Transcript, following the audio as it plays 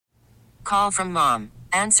Call from mom.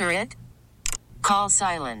 Answer it. Call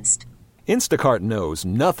silenced. Instacart knows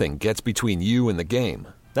nothing gets between you and the game.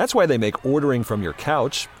 That's why they make ordering from your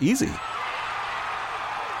couch easy.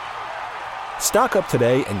 Stock up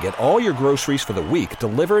today and get all your groceries for the week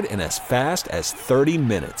delivered in as fast as 30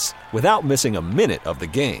 minutes without missing a minute of the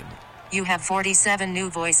game. You have 47 new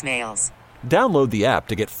voicemails. Download the app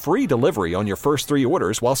to get free delivery on your first 3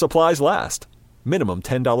 orders while supplies last. Minimum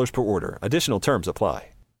 $10 per order. Additional terms apply.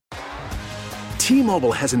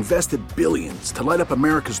 T-Mobile has invested billions to light up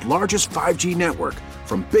America's largest 5G network,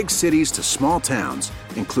 from big cities to small towns,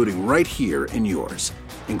 including right here in yours.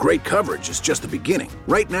 And great coverage is just the beginning.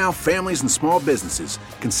 Right now, families and small businesses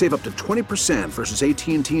can save up to 20% versus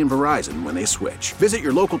AT&T and Verizon when they switch. Visit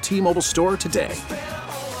your local T-Mobile store today.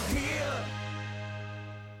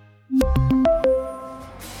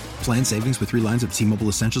 Plan savings with 3 lines of T-Mobile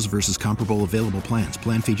Essentials versus comparable available plans.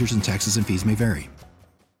 Plan features and taxes and fees may vary.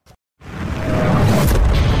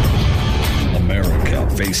 America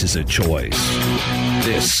faces a choice.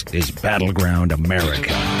 This is Battleground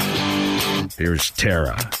America. Here's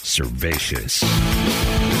Tara Servatius.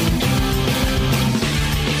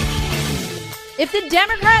 If the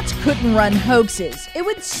Democrats couldn't run hoaxes, it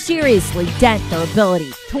would seriously dent their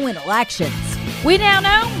ability to win elections. We now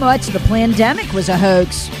know much of the pandemic was a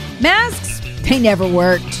hoax. Masks, they never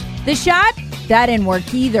worked. The shot, that didn't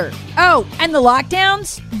work either. Oh, and the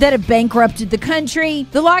lockdowns that have bankrupted the country,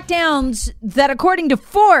 the lockdowns that, according to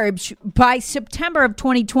Forbes, by September of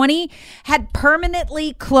 2020, had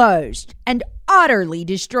permanently closed and utterly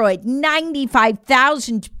destroyed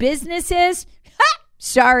 95,000 businesses. Ha!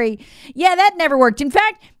 Sorry. Yeah, that never worked. In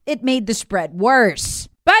fact, it made the spread worse.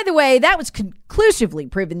 By the way, that was conclusively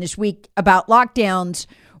proven this week about lockdowns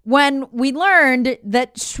when we learned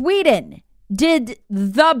that Sweden did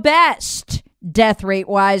the best death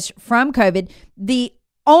rate-wise from COVID. The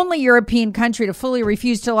only European country to fully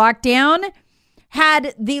refuse to lock down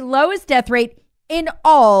had the lowest death rate in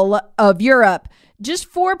all of Europe, just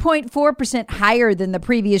 4.4% higher than the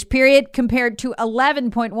previous period compared to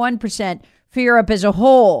 11.1% for Europe as a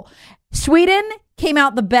whole. Sweden came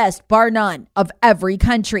out the best, bar none, of every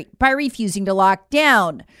country by refusing to lock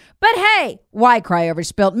down. But hey, why cry over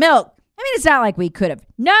spilt milk? I mean, it's not like we could have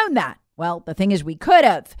known that. Well, the thing is, we could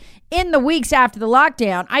have. In the weeks after the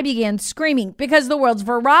lockdown, I began screaming because the world's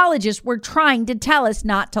virologists were trying to tell us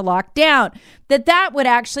not to lock down, that would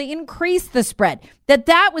actually increase the spread,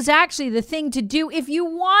 that was actually the thing to do if you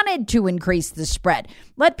wanted to increase the spread.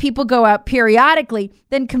 Let people go out periodically,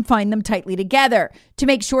 then confine them tightly together to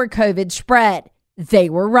make sure COVID spread.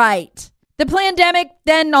 They were right. The pandemic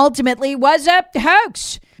then ultimately was a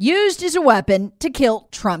hoax used as a weapon to kill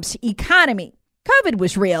Trump's economy. COVID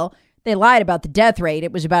was real. They lied about the death rate.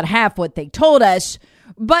 It was about half what they told us.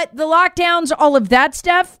 But the lockdowns, all of that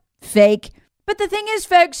stuff, fake. But the thing is,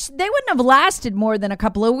 folks, they wouldn't have lasted more than a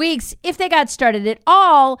couple of weeks if they got started at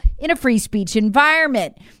all in a free speech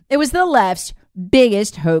environment. It was the left's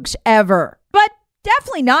biggest hoax ever. But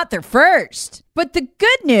definitely not their first. But the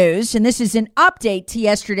good news, and this is an update to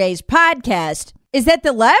yesterday's podcast, is that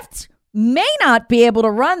the left may not be able to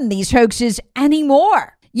run these hoaxes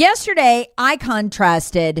anymore. Yesterday, I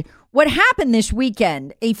contrasted what happened this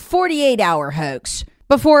weekend, a 48-hour hoax,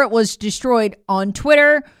 before it was destroyed on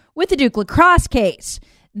Twitter with the Duke Lacrosse case.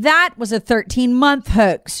 That was a 13-month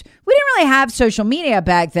hoax. We didn't really have social media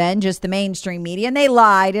back then, just the mainstream media, and they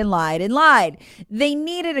lied and lied and lied. They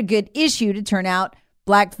needed a good issue to turn out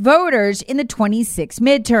black voters in the 26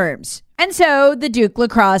 midterms. And so the Duke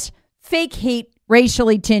Lacrosse fake hate,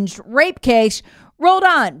 racially tinged rape case rolled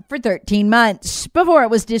on for 13 months before it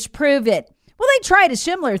was disproven. Well, they tried a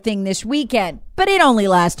similar thing this weekend, but it only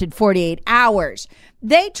lasted 48 hours.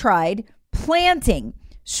 They tried planting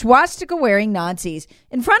swastika-wearing Nazis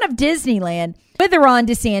in front of Disneyland with the Ron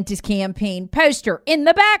DeSantis campaign poster in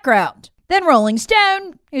the background. Then Rolling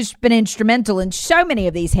Stone, who's been instrumental in so many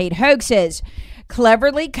of these hate hoaxes,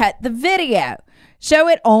 cleverly cut the video. So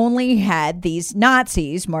it only had these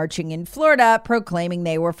Nazis marching in Florida proclaiming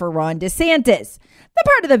they were for Ron DeSantis. The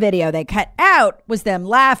part of the video they cut out was them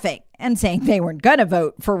laughing and saying they weren't going to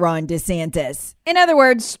vote for Ron DeSantis. In other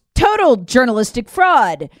words, total journalistic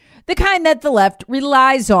fraud, the kind that the left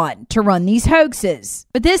relies on to run these hoaxes.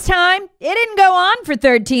 But this time, it didn't go on for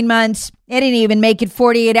 13 months. It didn't even make it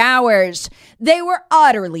 48 hours. They were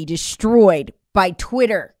utterly destroyed by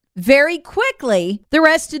Twitter. Very quickly, the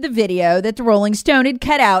rest of the video that the Rolling Stone had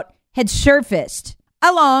cut out had surfaced,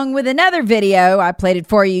 along with another video, I played it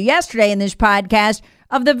for you yesterday in this podcast,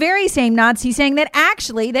 of the very same Nazi saying that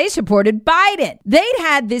actually they supported Biden. They'd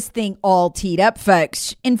had this thing all teed up,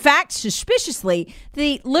 folks. In fact, suspiciously,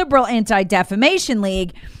 the liberal Anti-Defamation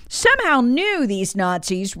League somehow knew these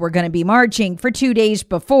Nazis were going to be marching for 2 days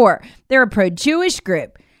before. They're a pro-Jewish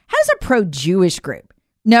group. How does a pro-Jewish group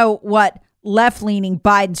know what left-leaning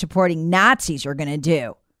Biden-supporting Nazis are going to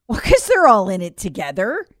do? Well, because they're all in it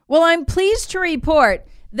together. Well, I'm pleased to report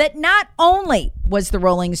that not only was the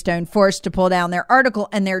Rolling Stone forced to pull down their article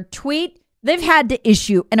and their tweet, they've had to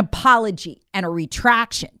issue an apology and a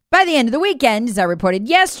retraction. By the end of the weekend, as I reported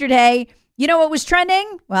yesterday, you know what was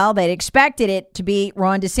trending? Well, they'd expected it to be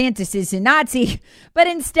Ron DeSantis is a Nazi, but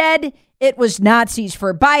instead it was Nazis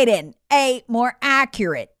for Biden, a more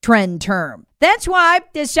accurate trend term. That's why,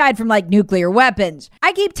 aside from like nuclear weapons,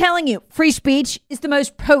 I keep telling you, free speech is the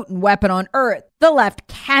most potent weapon on earth. The left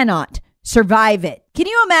cannot survive it. Can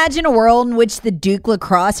you imagine a world in which the Duke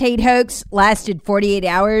lacrosse hate hoax lasted 48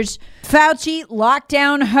 hours? Fauci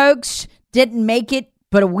lockdown hoax didn't make it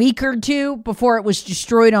but a week or two before it was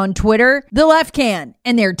destroyed on Twitter? The left can,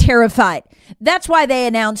 and they're terrified. That's why they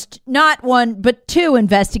announced not one, but 2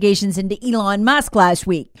 investigations into Elon Musk last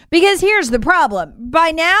week. Because here's the problem.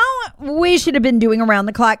 By now, we should have been doing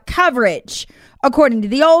around-the-clock coverage, according to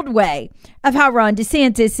the old way, of how Ron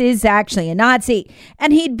DeSantis is actually a Nazi,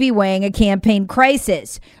 and he'd be weighing a campaign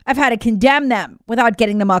crisis of how to condemn them without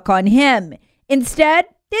getting the muck on him. Instead,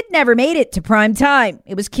 it never made it to prime time.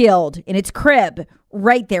 It was killed in its crib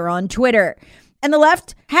right there on Twitter. And the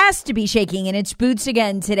left has to be shaking in its boots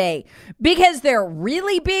again today because their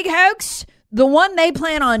really big hoax, the one they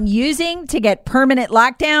plan on using to get permanent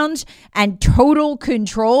lockdowns and total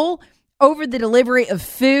control over the delivery of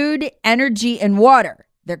food, energy, and water,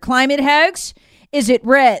 their climate hoax is at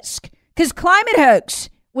risk because climate hoax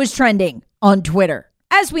was trending on Twitter.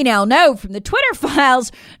 As we now know from the Twitter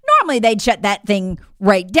files, normally they'd shut that thing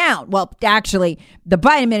right down. Well, actually, the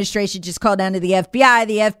Biden administration just called down to the FBI.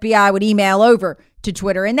 The FBI would email over to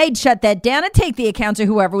Twitter and they'd shut that down and take the accounts of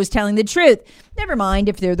whoever was telling the truth. Never mind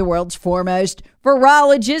if they're the world's foremost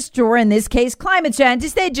virologist or, in this case, climate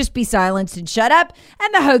scientists. They'd just be silenced and shut up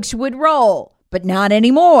and the hoax would roll. But not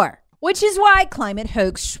anymore, which is why climate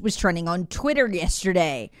hoax was trending on Twitter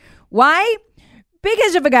yesterday. Why?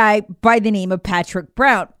 Because of a guy by the name of Patrick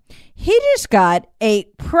Brown. He just got a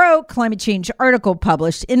pro-climate change article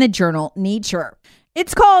published in the journal Nature.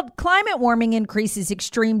 It's called Climate Warming Increases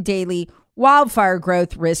Extreme Daily Wildfire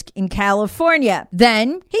Growth Risk in California.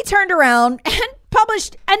 Then he turned around and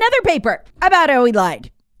published another paper about how he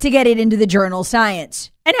lied to get it into the journal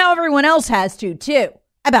Science, and how everyone else has to too,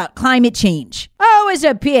 about climate change. Oh, as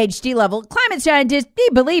a PhD level climate scientist, he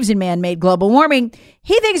believes in man-made global warming.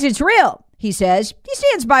 He thinks it's real. He says he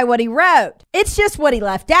stands by what he wrote. It's just what he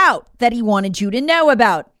left out that he wanted you to know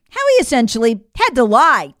about. How he essentially had to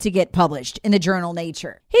lie to get published in the journal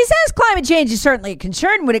Nature. He says climate change is certainly a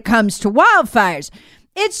concern when it comes to wildfires.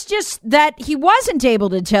 It's just that he wasn't able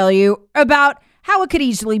to tell you about how it could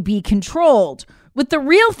easily be controlled with the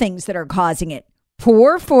real things that are causing it.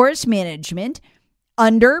 Poor forest management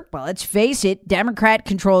under, well, let's face it,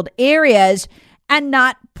 Democrat-controlled areas and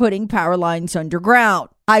not putting power lines underground.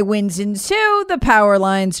 High winds ensue, the power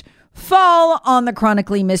lines fall on the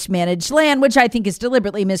chronically mismanaged land, which I think is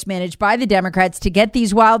deliberately mismanaged by the Democrats to get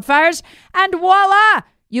these wildfires. And voila,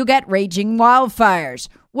 you get raging wildfires.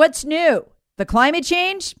 What's new? The climate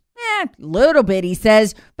change? A little bit, he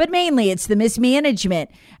says, but mainly it's the mismanagement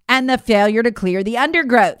and the failure to clear the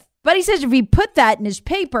undergrowth. But he says if he put that in his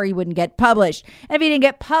paper, he wouldn't get published. And if he didn't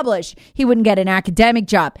get published, he wouldn't get an academic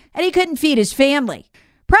job. And he couldn't feed his family.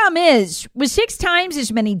 Problem is, with 6 times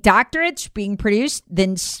as many doctorates being produced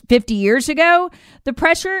than 50 years ago, the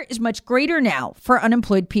pressure is much greater now for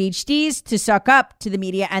unemployed PhDs to suck up to the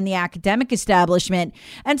media and the academic establishment.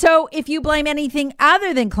 And so if you blame anything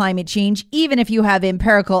other than climate change, even if you have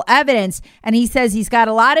empirical evidence, and he says he's got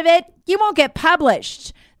a lot of it, you won't get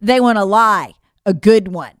published. They want to lie, a good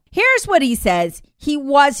one. Here's what he says he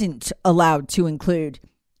wasn't allowed to include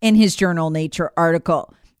in his journal Nature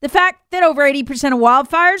article. The fact that over 80% of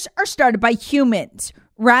wildfires are started by humans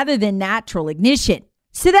rather than natural ignition.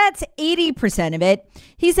 So that's 80% of it.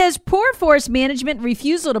 He says poor forest management,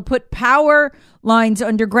 refusal to put power lines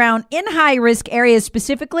underground in high-risk areas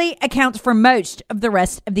specifically accounts for most of the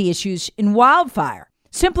rest of the issues in wildfire.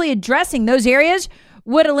 Simply addressing those areas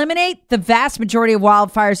would eliminate the vast majority of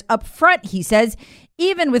wildfires up front, he says,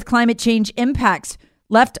 even with climate change impacts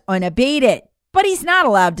left unabated. But he's not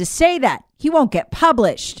allowed to say that. He won't get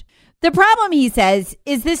published. The problem, he says,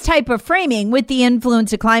 is this type of framing with the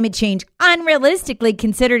influence of climate change unrealistically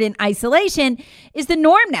considered in isolation is the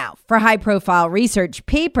norm now for high-profile research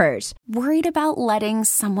papers. Worried about letting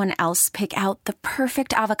someone else pick out the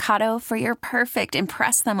perfect avocado for your perfect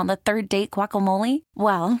impress them on the third date guacamole?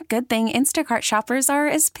 Well, good thing Instacart shoppers are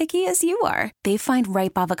as picky as you are. They find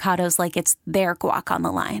ripe avocados like it's their guac on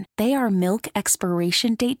the line. They are milk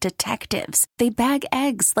expiration date detectives. They bag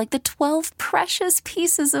eggs like the 12 precious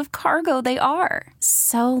pieces of cargo they are.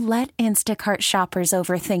 So let Instacart shoppers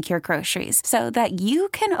overthink your groceries so that you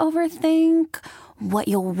can overthink what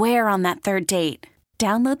you'll wear on that third date.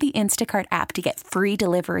 Download the Instacart app to get free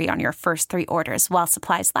delivery on your first 3 orders while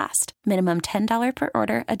supplies last. Minimum $10 per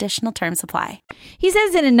order. Additional terms apply. He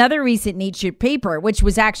says in another recent Nature paper, which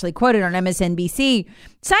was actually quoted on MSNBC,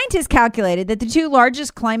 scientists calculated that the 2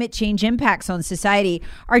 largest climate change impacts on society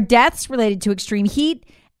are deaths related to extreme heat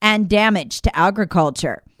and damage to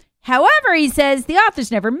agriculture. However, he says the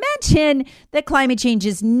authors never mention that climate change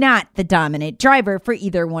is not the dominant driver for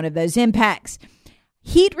either one of those impacts.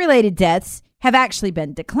 Heat-related deaths have actually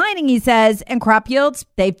been declining, he says, and crop yields,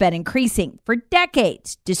 they've been increasing for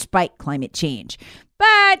decades despite climate change.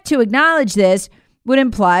 But to acknowledge this would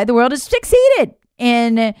imply the world has succeeded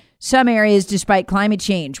in some areas despite climate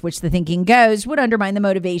change, which the thinking goes would undermine the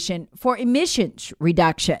motivation for emissions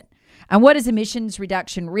reduction. And what is emissions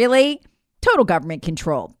reduction really? Total government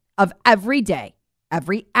control of every day,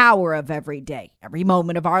 every hour of every day, every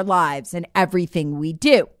moment of our lives, and everything we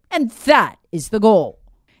do. And that is the goal.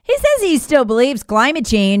 He says he still believes climate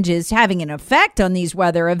change is having an effect on these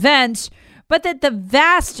weather events, but that the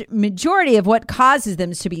vast majority of what causes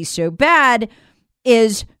them to be so bad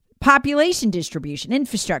is population distribution,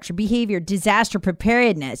 infrastructure, behavior, disaster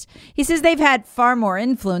preparedness. He says they've had far more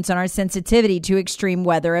influence on our sensitivity to extreme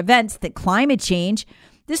weather events than climate change.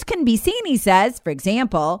 This can be seen, he says, for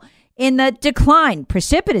example, in the decline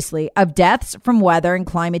precipitously of deaths from weather and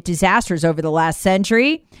climate disasters over the last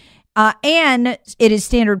century. And it is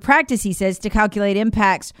standard practice, he says, to calculate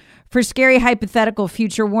impacts for scary hypothetical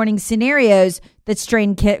future warning scenarios that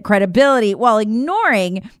strain credibility while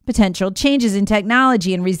ignoring potential changes in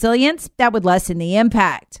technology and resilience that would lessen the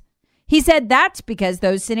impact. He said that's because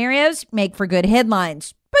those scenarios make for good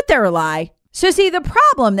headlines, but they're a lie. So see, the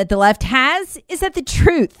problem that the left has is that the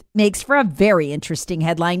truth makes for a very interesting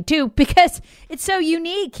headline too, because it's so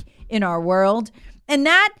unique in our world. And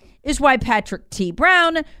that is why Patrick T.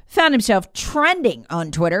 Brown found himself trending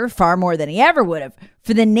on Twitter far more than he ever would have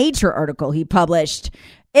for the Nature article he published.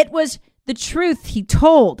 It was the truth he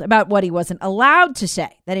told about what he wasn't allowed to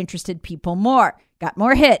say that interested people more, got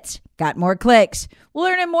more hits, got more clicks, will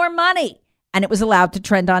earn him more money. And it was allowed to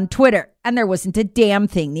trend on Twitter. And there wasn't a damn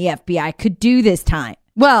thing the FBI could do this time.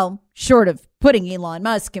 Well, short of putting Elon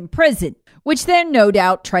Musk in prison, which they're no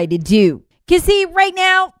doubt tried to do. Because see, right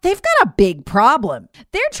now, they've got a big problem.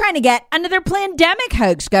 They're trying to get another pandemic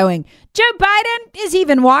hoax going. Joe Biden is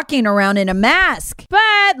even walking around in a mask.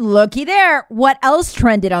 But looky there, what else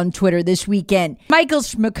trended on Twitter this weekend? Michael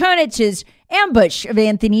Schmokonich's ambush of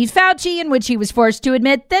Anthony Fauci, in which he was forced to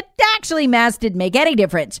admit that actually masks didn't make any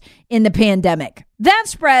difference in the pandemic. That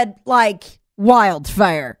spread like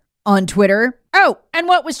wildfire on Twitter. Oh, and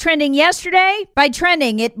what was trending yesterday? By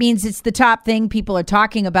trending, it means it's the top thing people are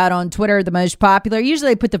talking about on Twitter, the most popular.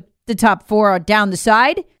 Usually they put the top 4 down the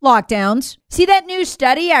side. Lockdowns. See that new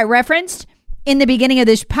study I referenced in the beginning of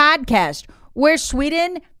this podcast where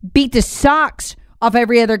Sweden beat the socks off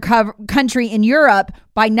every other country in Europe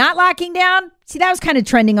by not locking down? See, that was kind of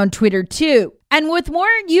trending on Twitter too. And with more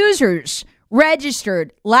users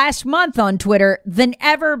registered last month on Twitter than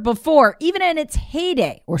ever before, even in its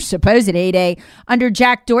heyday or supposed heyday under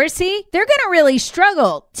Jack Dorsey, they're going to really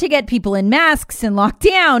struggle to get people in masks and locked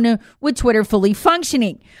down with Twitter fully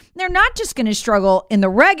functioning. They're not just going to struggle in the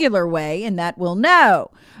regular way, and that we'll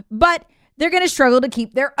know, but they're going to struggle to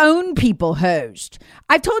keep their own people hosed.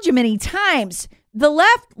 I've told you many times, the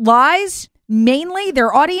left lies. Mainly,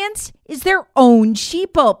 their audience is their own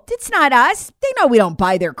sheeple. It's not us. They know we don't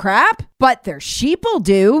buy their crap, but their sheeple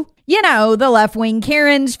do. You know, the left-wing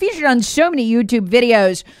Karens featured on so many YouTube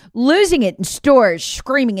videos, losing it in stores,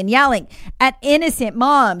 screaming and yelling at innocent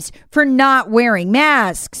moms for not wearing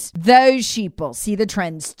masks. Those sheeple see the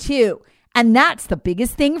trends too. And that's the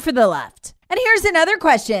biggest thing for the left. And here's another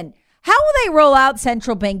question. How will they roll out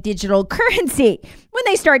central bank digital currency when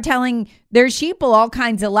they start telling their sheeple all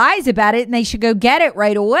kinds of lies about it and they should go get it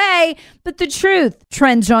right away? But the truth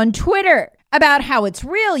trends on Twitter about how its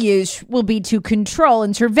real use will be to control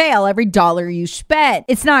and surveil every dollar you spend.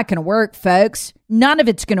 It's not going to work, folks. None of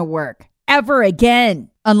it's going to work ever again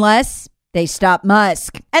unless they stopped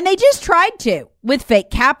Musk. And they just tried to with fake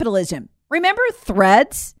capitalism. Remember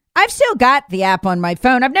Threads? I've still got the app on my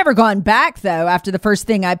phone. I've never gone back, though, after the first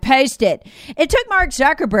thing I posted. It took Mark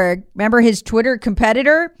Zuckerberg, remember his Twitter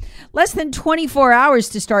competitor, less than 24 hours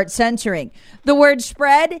to start censoring. The word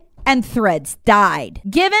spread and Threads died.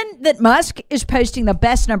 Given that Musk is posting the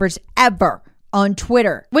best numbers ever on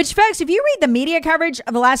Twitter, which, folks, if you read the media coverage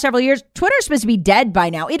of the last several years, Twitter's supposed to be dead by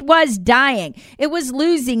now. It was dying. It was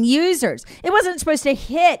losing users. It wasn't supposed to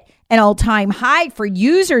hit an all-time high for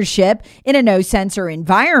usership in a no-censor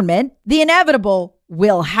environment. The inevitable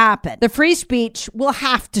will happen. The free speech will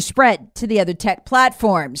have to spread to the other tech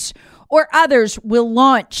platforms, or others will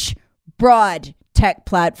launch broad tech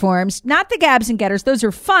platforms. Not the Gabs and Getters. Those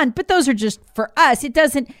are fun, but those are just for us. It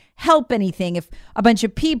doesn't help anything if a bunch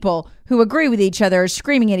of people who agree with each other are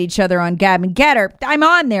screaming at each other on Gab and Getter. I'm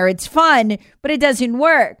on there. It's fun, but it doesn't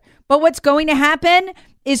work. But what's going to happen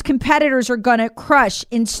is competitors are going to crush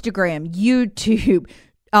Instagram, YouTube,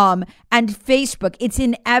 and Facebook. It's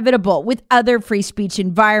inevitable with other free speech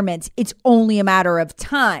environments. It's only a matter of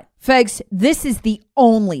time. Folks, this is the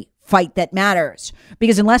only fight that matters,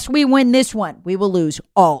 because unless we win this one, we will lose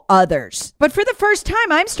all others. But for the first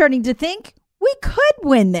time, I'm starting to think we could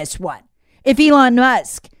win this one if Elon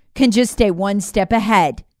Musk can just stay one step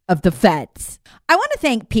ahead of the feds. I want to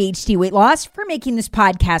thank PhD Weight Loss for making this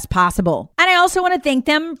podcast possible. And I also want to thank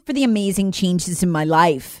them for the amazing changes in my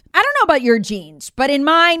life. I don't know about your genes, but in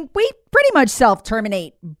mine, we pretty much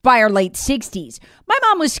self-terminate by our late 60s. My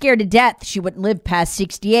mom was scared to death she wouldn't live past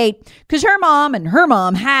 68 because her mom and her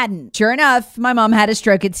mom hadn't. Sure enough, my mom had a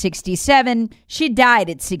stroke at 67. She died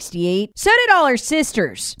at 68. So did all her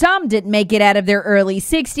sisters. Some didn't make it out of their early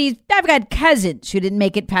 60s. I've got cousins who didn't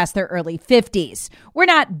make it past their early 50s. We're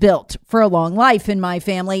not built for a long life in my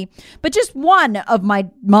family, but just one of my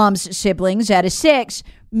mom's siblings out of 6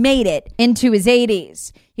 made it into his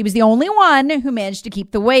 80s. He was the only one who managed to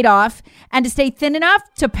keep the weight off and to stay thin enough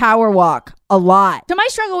to power walk a lot. So my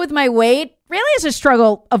struggle with my weight really is a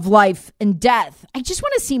struggle of life and death. I just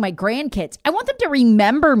want to see my grandkids. I want them to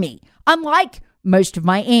remember me, unlike most of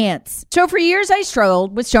my aunts. So for years, I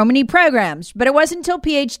struggled with so many programs, but it wasn't until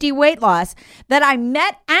PhD Weight Loss that I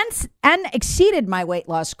met and exceeded my weight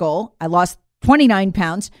loss goal. I lost 29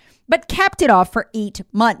 pounds, but kept it off for 8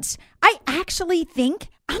 months. I actually think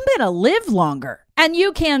I'm going to live longer. And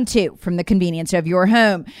you can too, from the convenience of your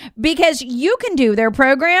home, because you can do their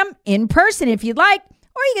program in person if you'd like,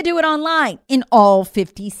 or you can do it online in all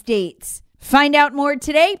 50 states. Find out more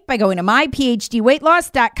today by going to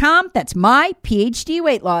myphdweightloss.com. That's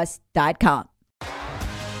myphdweightloss.com.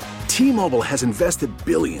 T-Mobile has invested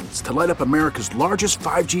billions to light up America's largest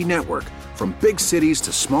 5G network, from big cities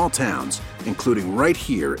to small towns, including right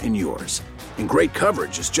here in yours. And great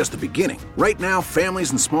coverage is just the beginning. Right now,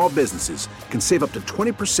 families and small businesses can save up to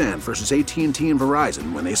 20% versus AT&T and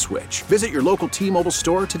Verizon when they switch. Visit your local T-Mobile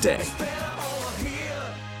store today.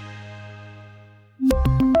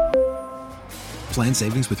 Plan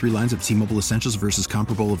savings with 3 lines of T-Mobile Essentials versus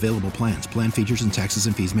comparable available plans. Plan features and taxes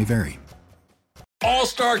and fees may vary.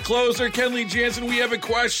 All-star closer Kenley Jansen, we have a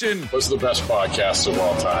question. What's the best podcast of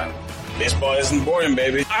all time? Baseball isn't boring,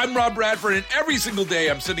 baby. I'm Rob Bradford, and every single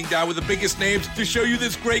day I'm sitting down with the biggest names to show you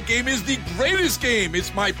this great game is the greatest game.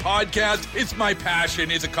 It's my podcast. It's my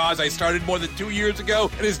passion. It's a cause I started more than 2 years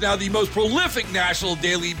ago and is now the most prolific national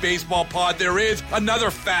daily baseball pod there is.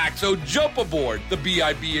 Another fact. So jump aboard the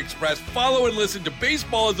BIB Express. Follow and listen to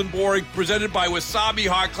Baseball Isn't Boring, presented by Wasabi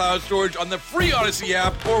Hot Cloud Storage on the free Odyssey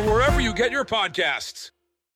app or wherever you get your podcasts.